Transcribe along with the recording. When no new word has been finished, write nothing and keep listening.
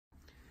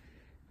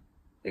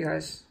Hey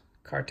guys,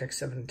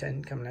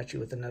 CarTech710 coming at you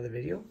with another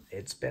video.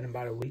 It's been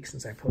about a week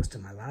since I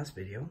posted my last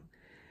video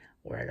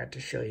where I got to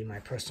show you my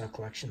personal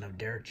collection of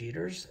Derek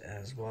Jeters,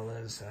 as well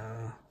as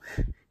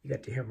you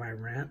got to hear my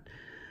rant.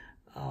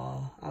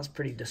 I was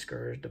pretty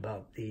discouraged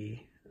about the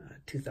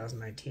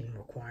 2019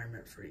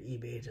 requirement for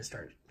eBay to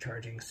start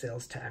charging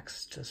sales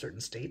tax to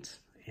certain states,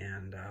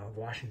 and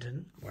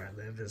Washington, where I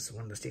live, is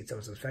one of the states that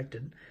was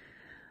affected.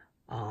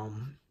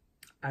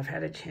 I've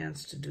had a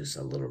chance to do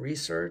a little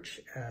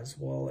research as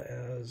well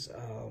as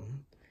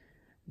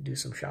do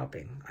some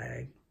shopping.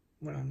 I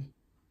went on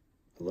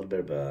a little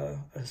bit of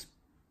a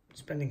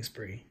spending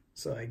spree,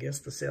 so I guess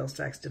the sales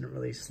tax didn't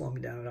really slow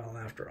me down at all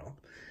after all.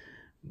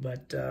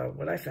 But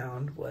what I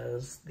found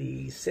was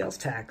the sales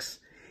tax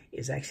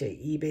is actually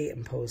an eBay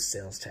imposed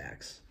sales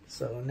tax.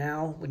 So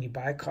now when you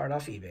buy a card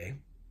off eBay,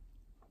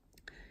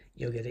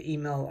 you'll get an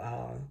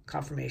email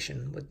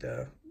confirmation with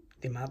the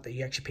amount that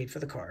you actually paid for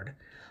the card.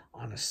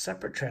 On a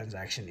separate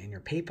transaction in your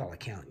PayPal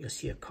account, you'll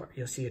see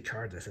a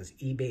charge that says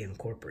eBay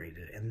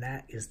Incorporated, and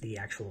that is the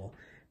actual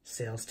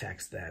sales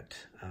tax that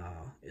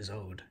is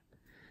owed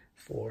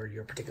for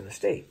your particular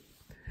state.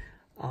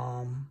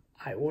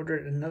 I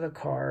ordered another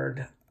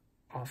card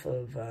off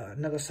of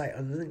another site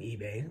other than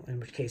eBay, in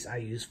which case I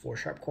used 4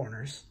 Sharp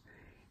Corners,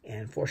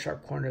 and 4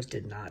 Sharp Corners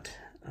did not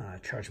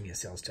charge me a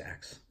sales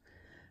tax.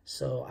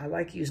 So I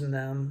like using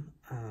them,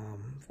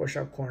 4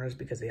 Sharp Corners,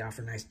 because they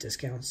offer nice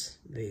discounts.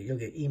 You'll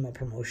get email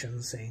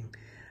promotions saying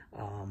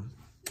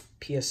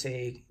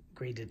PSA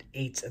graded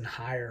 8s and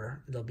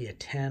higher, there'll be a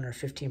 10 or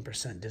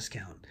 15%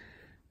 discount.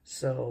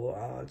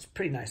 So it's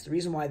pretty nice. The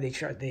reason why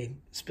they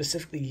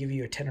specifically give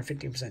you a 10 or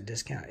 15%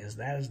 discount is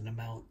that is an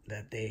amount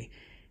that they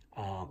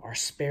are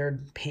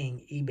spared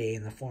paying eBay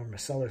in the form of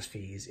seller's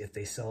fees if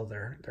they sell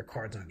their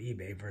cards on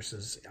eBay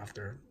versus off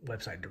their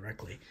website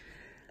directly.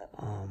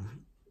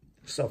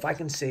 So if I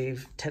can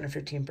save 10 or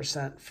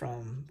 15%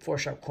 from 4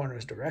 Sharp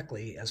Corners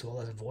directly, as well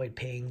as avoid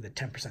paying the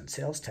 10%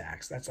 sales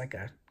tax, that's like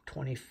a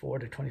 24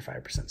 to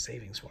 25%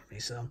 savings for me.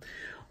 So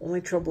only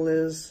trouble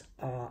is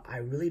I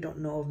really don't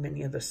know of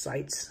many other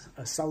sites,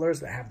 sellers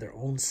that have their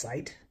own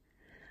site.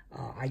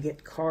 I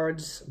get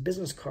cards,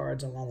 business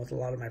cards, along with a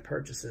lot of my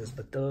purchases,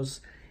 but those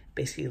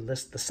basically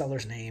list the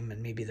seller's name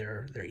and maybe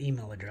their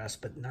email address,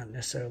 but not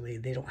necessarily,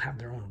 they don't have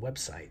their own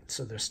website.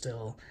 So they're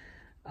still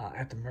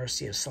at the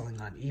mercy of selling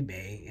on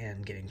eBay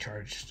and getting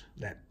charged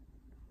that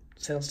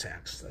sales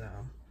tax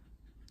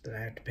that I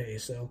have to pay.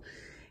 So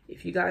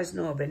if you guys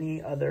know of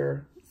any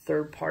other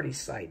third-party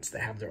sites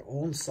that have their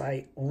own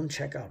site, own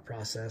checkout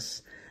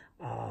process,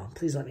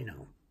 please let me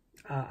know.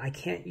 I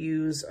can't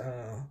use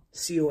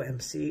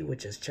COMC,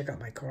 which is Check Out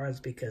My Cards,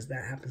 because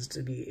that happens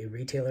to be a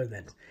retailer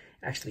that's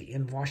actually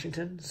in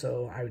Washington,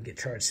 so I would get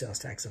charged sales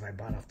tax if I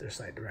bought off their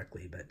site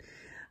directly. But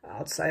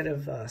outside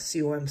of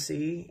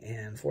COMC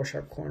and 4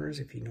 Sharp Corners,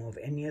 if you know of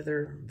any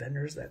other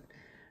vendors that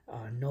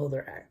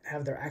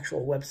have their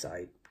actual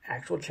website,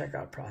 actual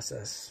checkout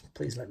process,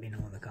 please let me know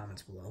in the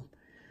comments below.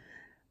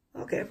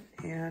 Okay,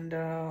 and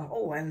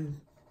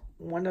and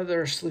one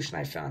other solution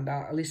I found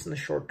out, at least in the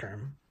short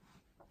term,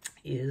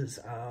 is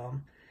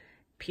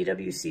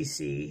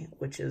PWCC,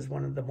 which is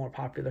one of the more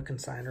popular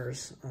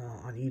consigners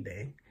on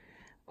eBay,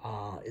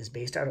 is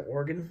based out of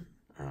Oregon,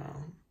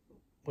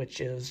 which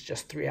is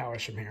just 3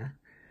 hours from here.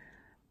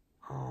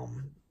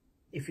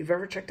 If you've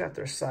ever checked out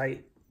their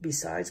site,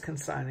 besides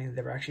consigning,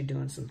 they're actually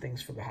doing some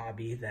things for the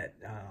hobby that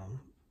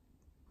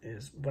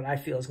is what I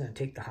feel is going to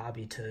take the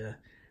hobby to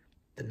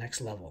the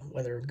next level,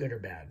 whether good or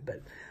bad.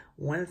 But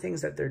one of the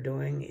things that they're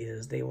doing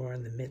is they were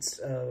in the midst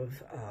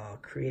of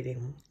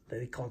creating,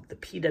 they call it the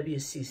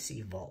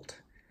PWCC Vault.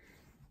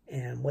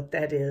 And what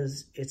that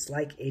is, it's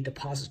like a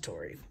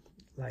depository.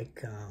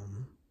 Like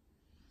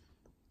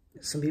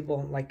some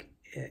people, like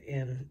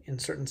in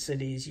certain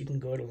cities, you can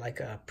go to like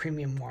a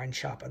premium wine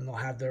shop and they'll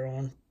have their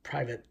own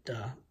private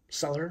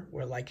cellar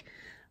where like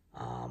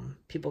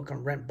people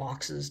can rent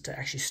boxes to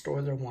actually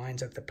store their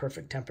wines at the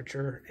perfect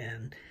temperature.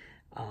 And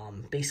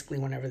basically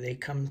whenever they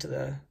come to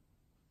the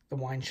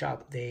wine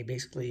shop, they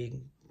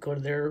basically go to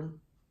their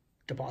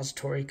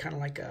depository, kind of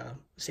like a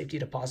safety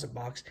deposit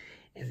box,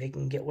 and they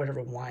can get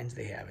whatever wines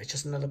they have. It's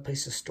just another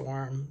place to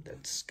store them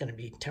that's going to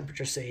be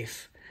temperature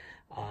safe,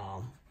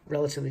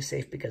 relatively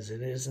safe because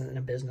it is in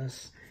a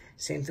business.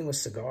 Same thing with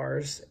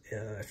cigars.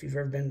 If you've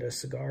ever been to a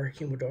cigar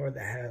humidor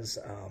that has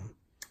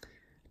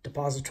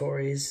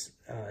depositories,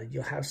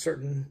 you'll have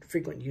certain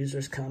frequent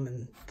users come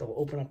and they'll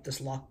open up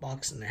this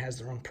lockbox and it has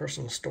their own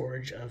personal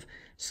storage of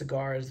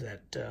cigars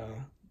that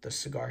the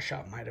cigar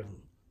shop might have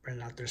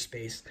rented out their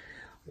space.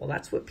 Well,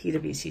 that's what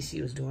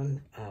PWCC was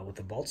doing with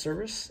the Vault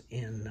service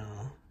in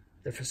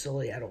their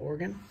facility out of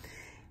Oregon.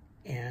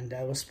 And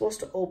it was supposed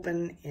to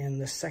open in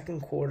the second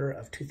quarter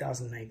of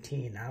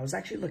 2019. I was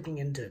actually looking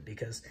into it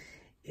because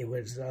it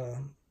was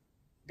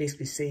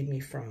basically saved me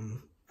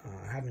from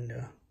having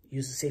to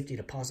use a safety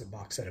deposit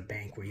box at a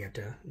bank where you have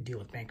to deal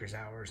with banker's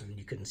hours and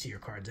you couldn't see your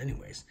cards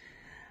anyways.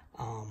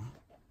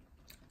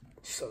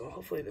 So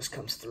hopefully this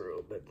comes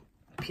through. But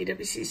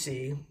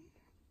PWCC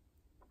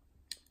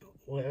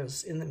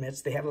was in the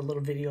midst. They have a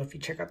little video, if you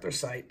check out their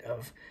site,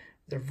 of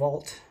their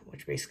vault,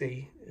 which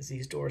basically is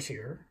these doors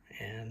here,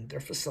 and their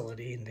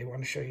facility, and they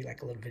want to show you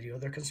like a little video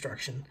of their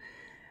construction.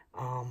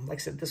 Like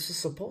I said, this was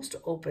supposed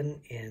to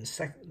open in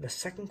the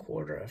second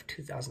quarter of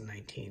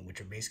 2019, which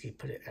would basically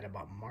put it at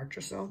about March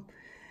or so.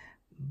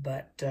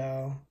 But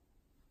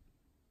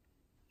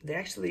they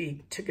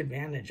actually took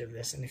advantage of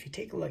this. And if you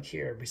take a look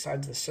here,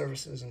 besides the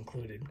services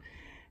included,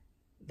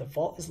 the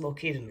vault is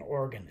located in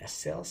Oregon, a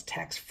sales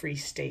tax-free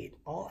state.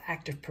 All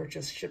active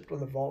purchase shipped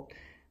with a vault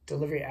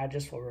delivery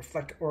address will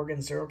reflect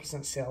Oregon's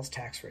 0% sales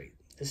tax rate.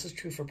 This is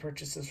true for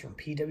purchases from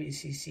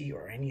PWCC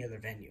or any other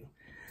venue.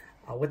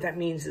 What that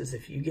means is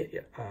if you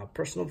get a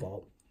personal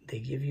vault, they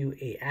give you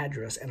an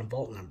address and a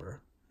vault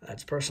number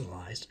that's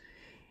personalized.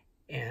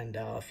 And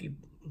if you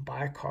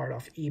buy a card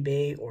off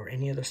eBay or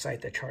any other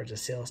site that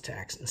charges sales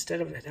tax,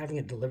 instead of having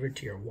it delivered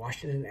to your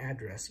Washington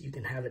address, you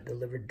can have it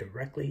delivered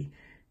directly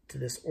to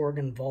this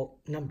Oregon vault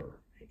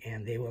number.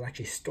 And they will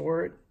actually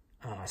store it,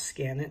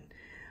 scan it.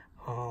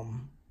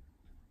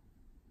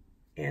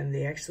 And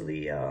they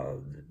actually,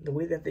 the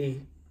way that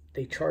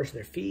they charge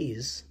their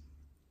fees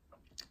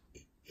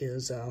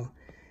is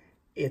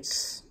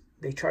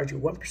they charge you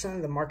 1%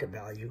 of the market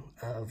value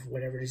of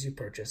whatever it is you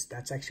purchase.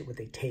 That's actually what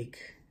they take,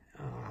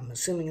 I'm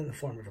assuming in the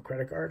form of a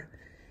credit card,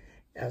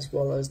 as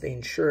well as they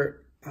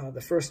insure the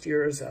first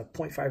year's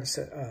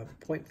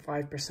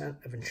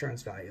 0.5% of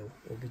insurance value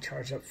will be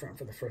charged up front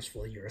for the first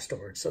full year of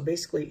storage. So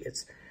basically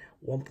it's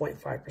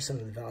 1.5%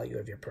 of the value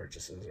of your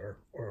purchases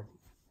or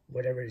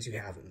whatever it is you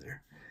have in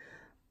there.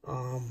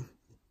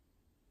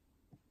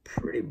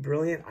 Pretty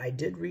brilliant. I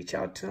did reach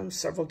out to them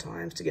several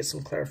times to get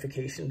some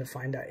clarification to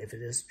find out if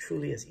it is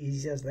truly as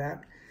easy as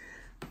that.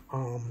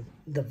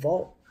 The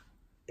vault,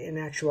 in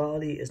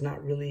actuality, is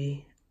not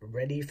really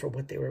ready for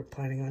what they were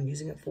planning on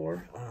using it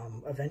for.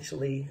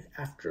 Eventually,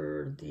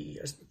 after the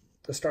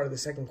start of the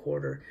second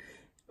quarter,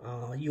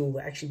 you'll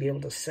actually be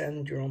able to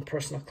send your own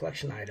personal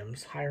collection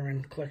items,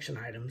 higher-end collection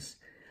items,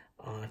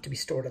 to be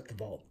stored at the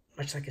vault,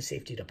 much like a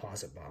safety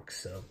deposit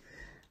box. So,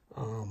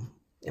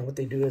 and what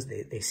they do is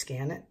they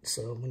scan it.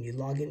 So when you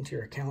log into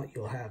your account,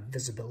 you'll have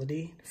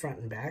visibility front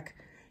and back.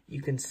 You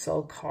can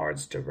sell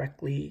cards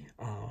directly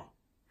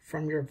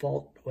from your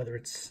vault, whether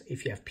it's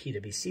if you have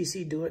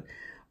PWCC do it,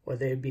 or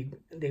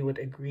they would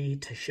agree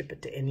to ship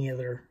it to any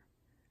other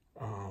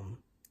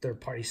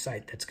third-party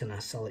site that's going to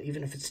sell it,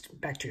 even if it's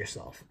back to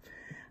yourself.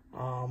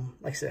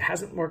 Like I said, it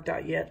hasn't worked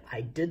out yet.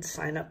 I did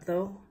sign up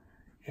though,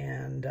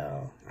 and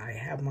I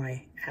have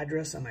my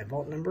address and my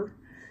vault number.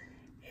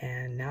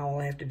 And now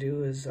all I have to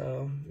do is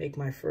make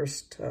my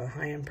first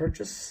high-end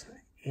purchase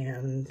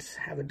and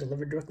have it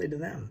delivered directly to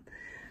them.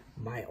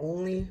 My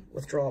only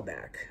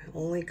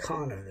only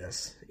con of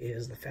this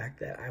is the fact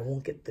that I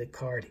won't get the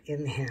card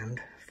in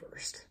hand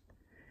first.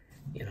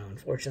 You know,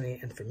 unfortunately,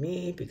 and for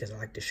me, because I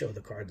like to show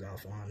the cards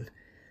off on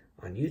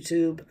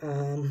YouTube,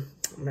 I'm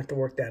gonna have to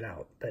work that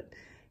out. But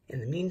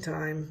in the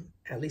meantime,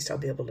 at least I'll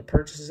be able to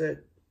purchase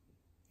it,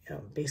 you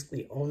know,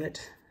 basically own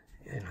it,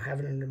 and have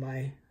it under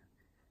my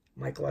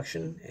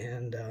collection.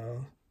 And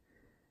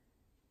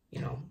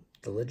you know,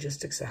 the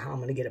logistics of how I'm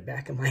going to get it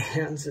back in my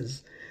hands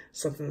is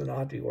something that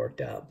ought to be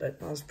worked out. But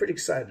I was pretty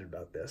excited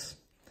about this.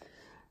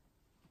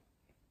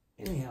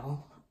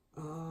 Anyhow,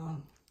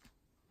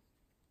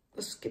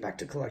 let's get back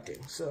to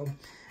collecting. So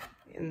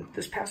in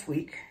this past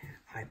week,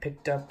 I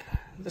picked up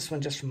this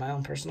one just from my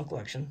own personal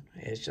collection.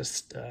 It's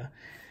just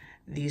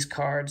these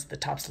cards, the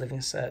Topps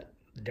Living set,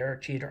 the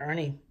Derek Jeter, or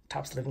any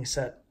Topps Living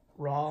set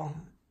raw.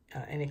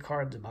 Any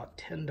card's about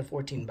 10 to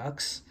 14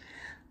 bucks.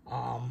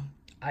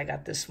 I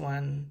got this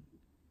one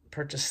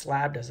purchased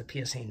slabbed as a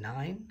PSA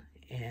 9,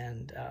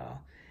 and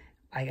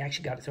I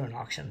actually got it through an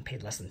auction,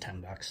 paid less than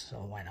 10 bucks, so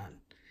why not?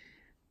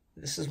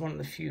 This is one of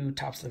the few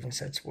Topps Living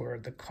sets where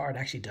the card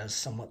actually does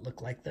somewhat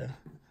look like the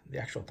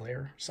actual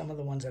player. Some of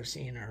the ones I've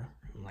seen are,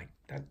 I'm like,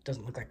 that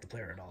doesn't look like the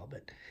player at all,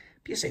 but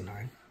PSA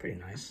 9, pretty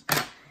nice.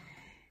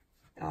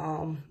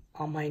 On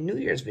my New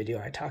Year's video,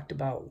 I talked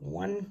about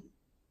one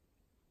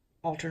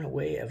alternate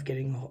way of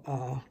getting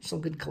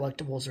some good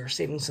collectibles or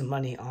saving some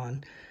money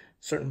on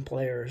certain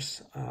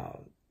players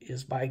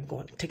is by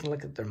taking a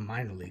look at their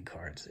minor league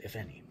cards, if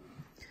any.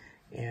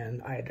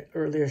 And I had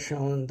earlier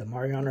shown the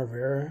Mariano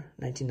Rivera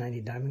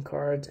 1990 Diamond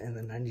cards and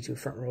the 92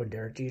 front row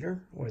Derek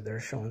Jeter, where they're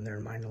showing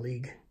their minor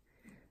league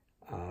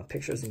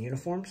pictures and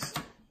uniforms.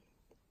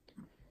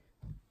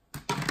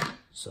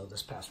 So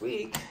this past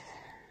week,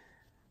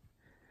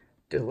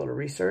 did a little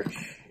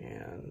research,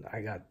 and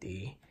I got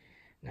the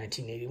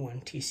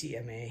 1981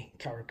 TCMA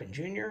Cal Ripken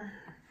Jr.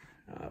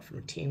 From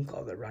a team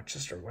called the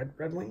Rochester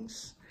Red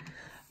Wings.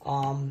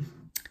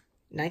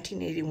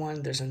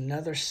 1981, there's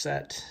another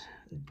set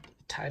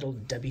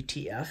titled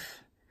WTF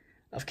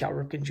of Cal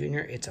Ripken Jr.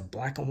 It's a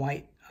black and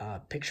white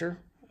picture,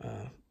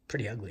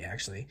 pretty ugly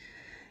actually.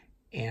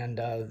 And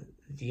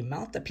the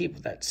amount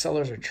that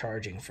sellers are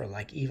charging for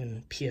like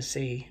even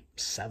PSA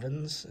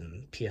 7s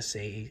and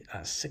PSA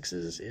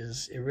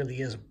 6s it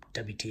really is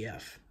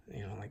WTF.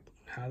 You know, like,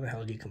 how the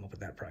hell do you come up with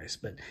that price?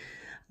 But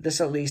this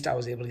at least I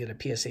was able to get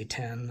a PSA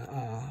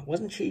 10.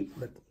 Wasn't cheap,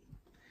 but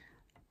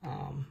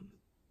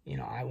you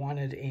know, I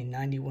wanted a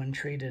 91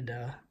 traded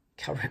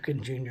Cal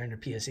Ripken Jr. in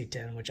a PSA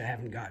 10, which I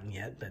haven't gotten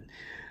yet. But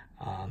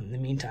in the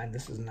meantime,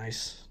 this is a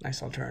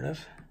nice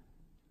alternative.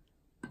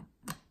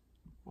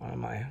 One of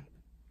my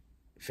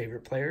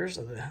favorite players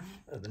of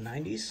the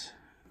 90s,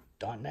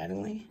 Don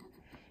Mattingly,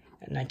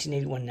 and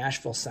 1981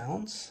 Nashville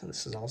Sounds.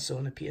 This is also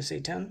in a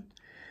PSA 10.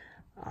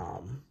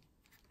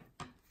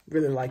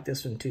 Really like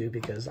this one too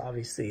because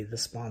obviously the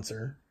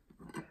sponsor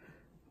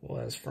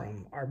was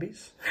from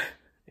Arby's,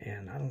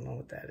 and I don't know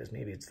what that is.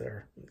 Maybe it's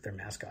their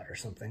mascot or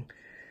something.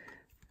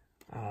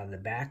 The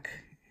back,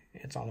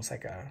 it's almost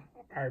like a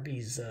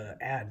Arby's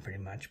ad pretty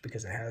much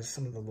because it has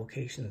some of the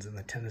locations in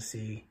the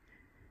Tennessee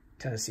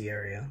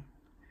area.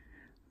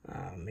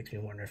 Makes me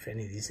wonder if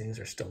any of these things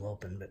are still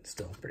open, but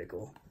still pretty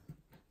cool.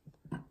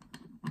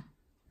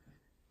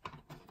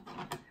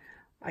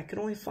 I could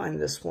only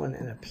find this one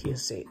in a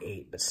PSA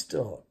 8, but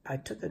still, I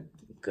took a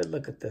good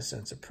look at this,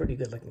 and it's a pretty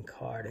good looking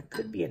card. It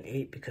could be an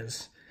 8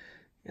 because,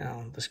 you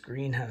know, this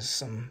green has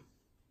some,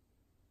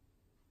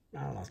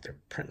 I don't know if they're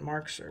print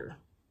marks or,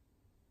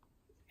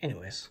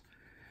 anyways.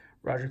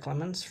 Roger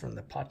Clemens from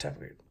the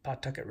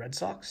Pawtucket Red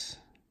Sox.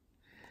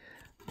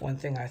 One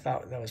thing I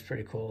thought that was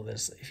pretty cool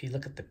is if you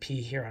look at the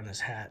P here on his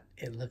hat,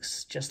 it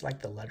looks just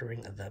like the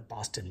lettering of the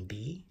Boston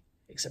B,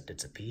 except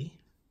it's a P,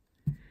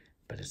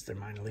 but it's their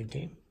minor league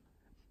team.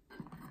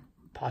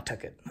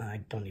 Pawtucket. I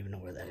don't even know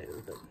where that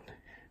is, but.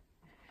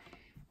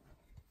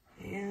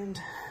 And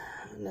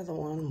another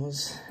one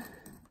was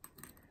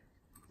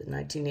the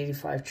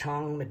 1985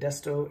 Chong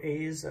Modesto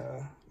A's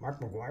Mark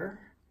McGwire.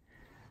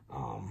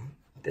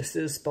 This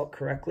is spelled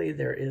correctly.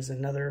 There is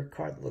another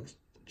card that looks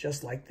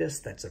just like this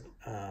that's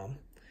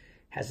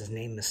has his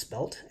name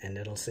misspelt, and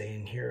it'll say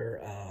in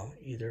here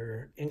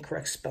either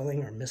incorrect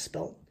spelling or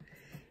misspelt.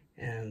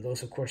 And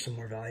those, of course, are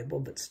more valuable,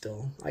 but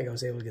still, I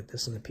was able to get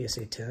this in the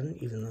PSA 10,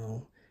 even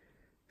though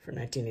for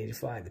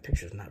 1985, the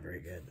picture's not very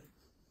good.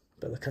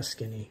 But look how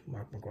skinny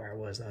Mark McGwire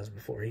was. That was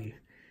before he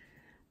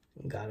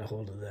got a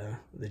hold of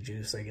the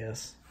juice, I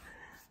guess.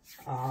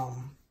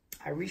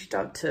 I reached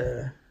out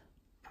to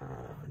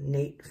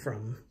Nate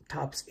from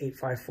Topps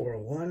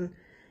 85401,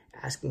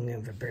 asking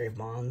him if Barry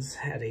Bonds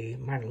had a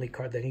minor league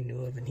card that he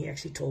knew of, and he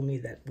actually told me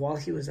that while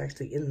he was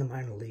actually in the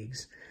minor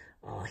leagues,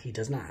 he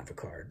does not have a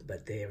card,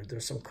 but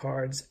there's some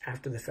cards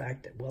after the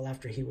fact, well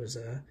after he was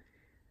a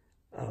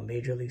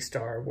major league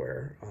star,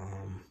 where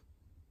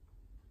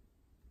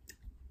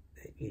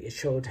it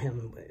showed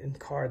him in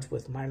cards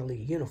with minor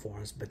league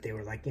uniforms, but they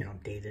were like, you know,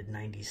 dated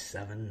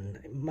 97,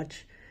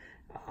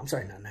 I'm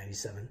sorry, not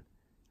 97,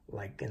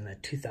 like in the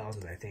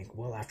 2000s, I think,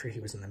 well after he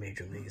was in the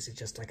major leagues. It's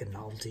just like a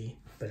novelty,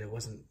 but it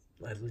wasn't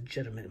a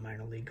legitimate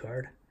minor league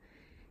card.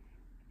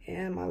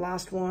 And my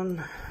last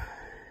one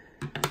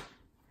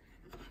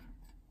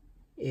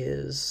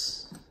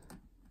is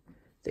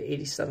the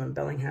 87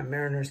 Bellingham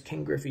Mariners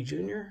Ken Griffey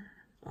Jr.,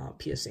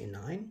 PSA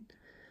 9.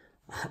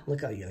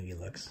 Look how young he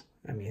looks.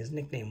 I mean, his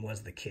nickname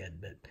was the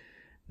Kid, but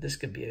this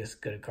could be as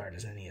good a card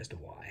as any as to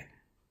why.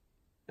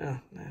 Oh,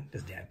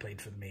 his dad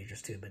played for the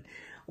majors too. But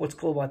what's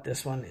cool about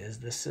this one is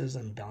this is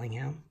in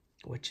Bellingham,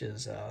 which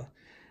is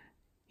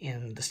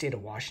in the state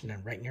of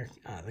Washington, right near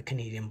the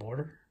Canadian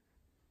border.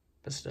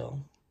 But still,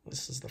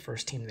 this is the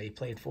first team that he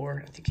played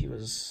for. I think he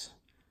was,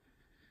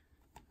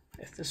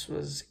 if this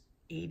was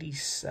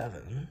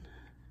 87,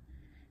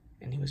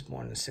 and he was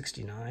born in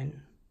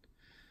 69,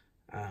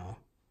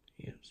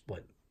 he was,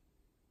 what,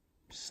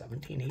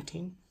 17,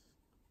 18?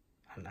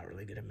 I'm not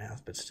really good at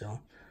math, but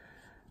still.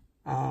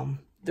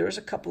 There's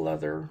a couple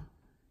other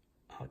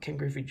Ken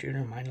Griffey Jr.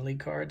 minor league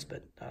cards,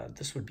 but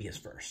this would be his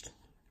first.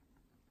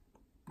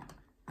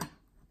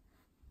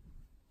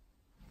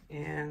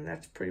 And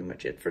that's pretty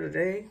much it for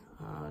today.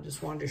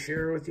 Just wanted to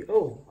share with you.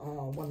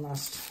 One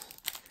last.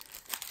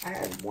 I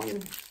had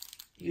one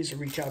user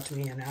reach out to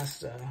me and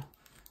asked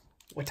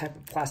what type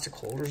of plastic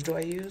holders do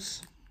I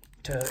use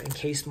to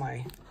encase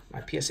my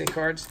PSA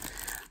cards.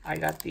 I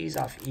got these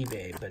off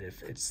eBay, but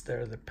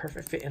they're the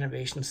Perfect Fit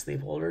Innovation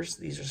sleeve holders.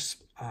 These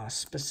are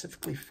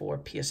specifically for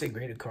PSA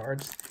graded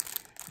cards.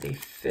 They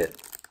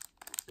fit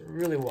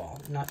really well,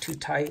 not too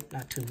tight,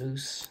 not too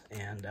loose,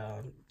 and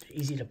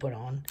easy to put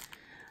on.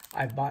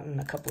 I've bought in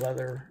a couple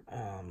other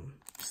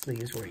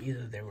sleeves where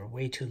either they were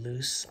way too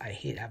loose, I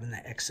hate having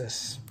that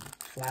excess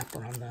flap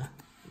around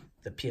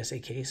the PSA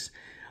case,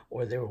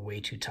 or they were way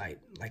too tight,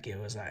 like it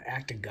was an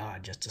act of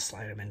God just to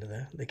slide them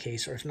into the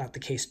case, or if not, the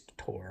case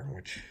tore,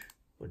 which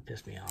would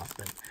piss me off.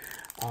 But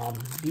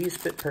these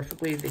fit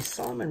perfectly. They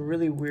sell them in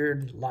really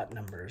weird lot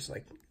numbers,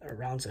 like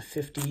rounds of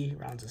 50,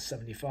 rounds of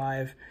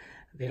 75.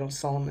 They don't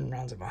sell them in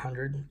rounds of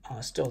 100.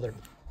 Still, they're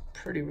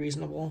pretty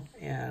reasonable.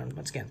 And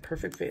once again,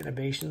 Perfect Fit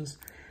Innovations.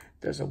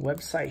 There's a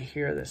website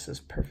here that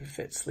says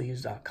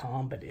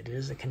perfectfitsleeves.com, but it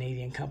is a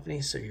Canadian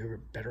company, so you're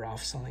better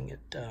off selling it,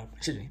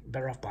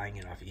 better off buying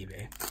it off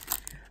eBay.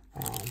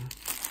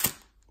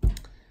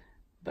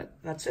 But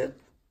that's it.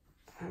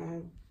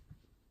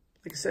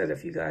 like I said,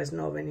 if you guys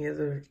know of any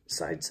other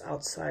sites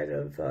outside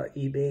of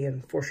eBay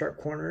and 4Sharp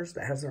Corners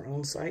that has their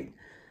own site,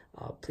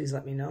 please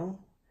let me know.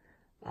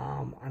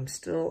 I'm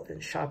still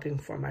shopping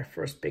for my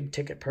first big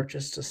ticket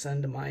purchase to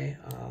send to my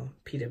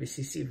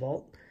PWCC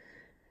vault.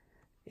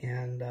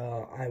 And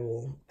I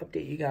will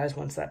update you guys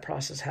once that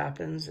process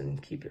happens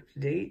and keep it up to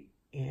date.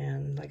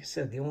 And like I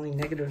said, the only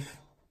negative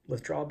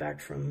withdrawback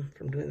from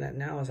doing that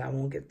now is I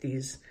won't get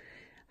these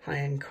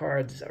high-end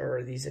cards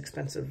or these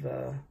expensive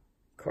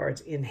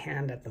cards in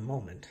hand at the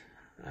moment.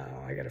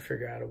 I got to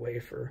figure out a way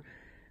for,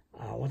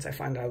 once I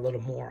find out a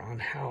little more on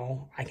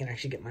how I can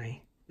actually get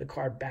the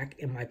card back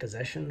in my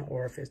possession,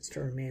 or if it's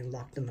to remain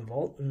locked in the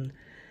vault and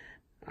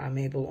I'm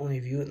able to only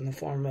view it in the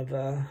form of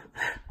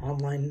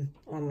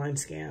online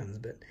scans.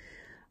 But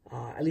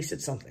at least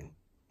it's something,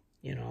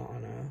 you know.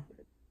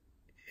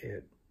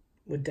 It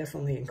would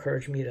definitely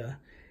encourage me to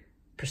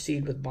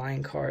proceed with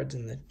buying cards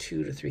in the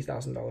 $2,000 to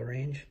 $3,000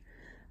 range.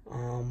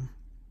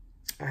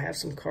 I have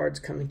some cards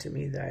coming to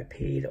me that I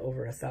paid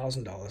over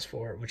 $1,000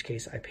 for, in which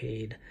case I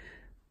paid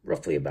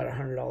roughly about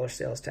 $100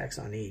 sales tax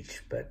on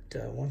each. But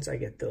once I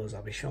get those,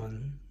 I'll be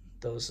showing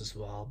those as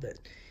well. But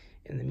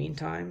in the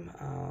meantime,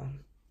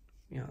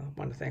 you know, I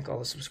want to thank all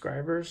the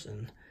subscribers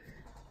and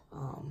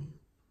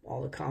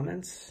all the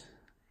comments.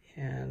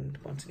 And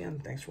once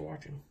again, thanks for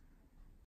watching.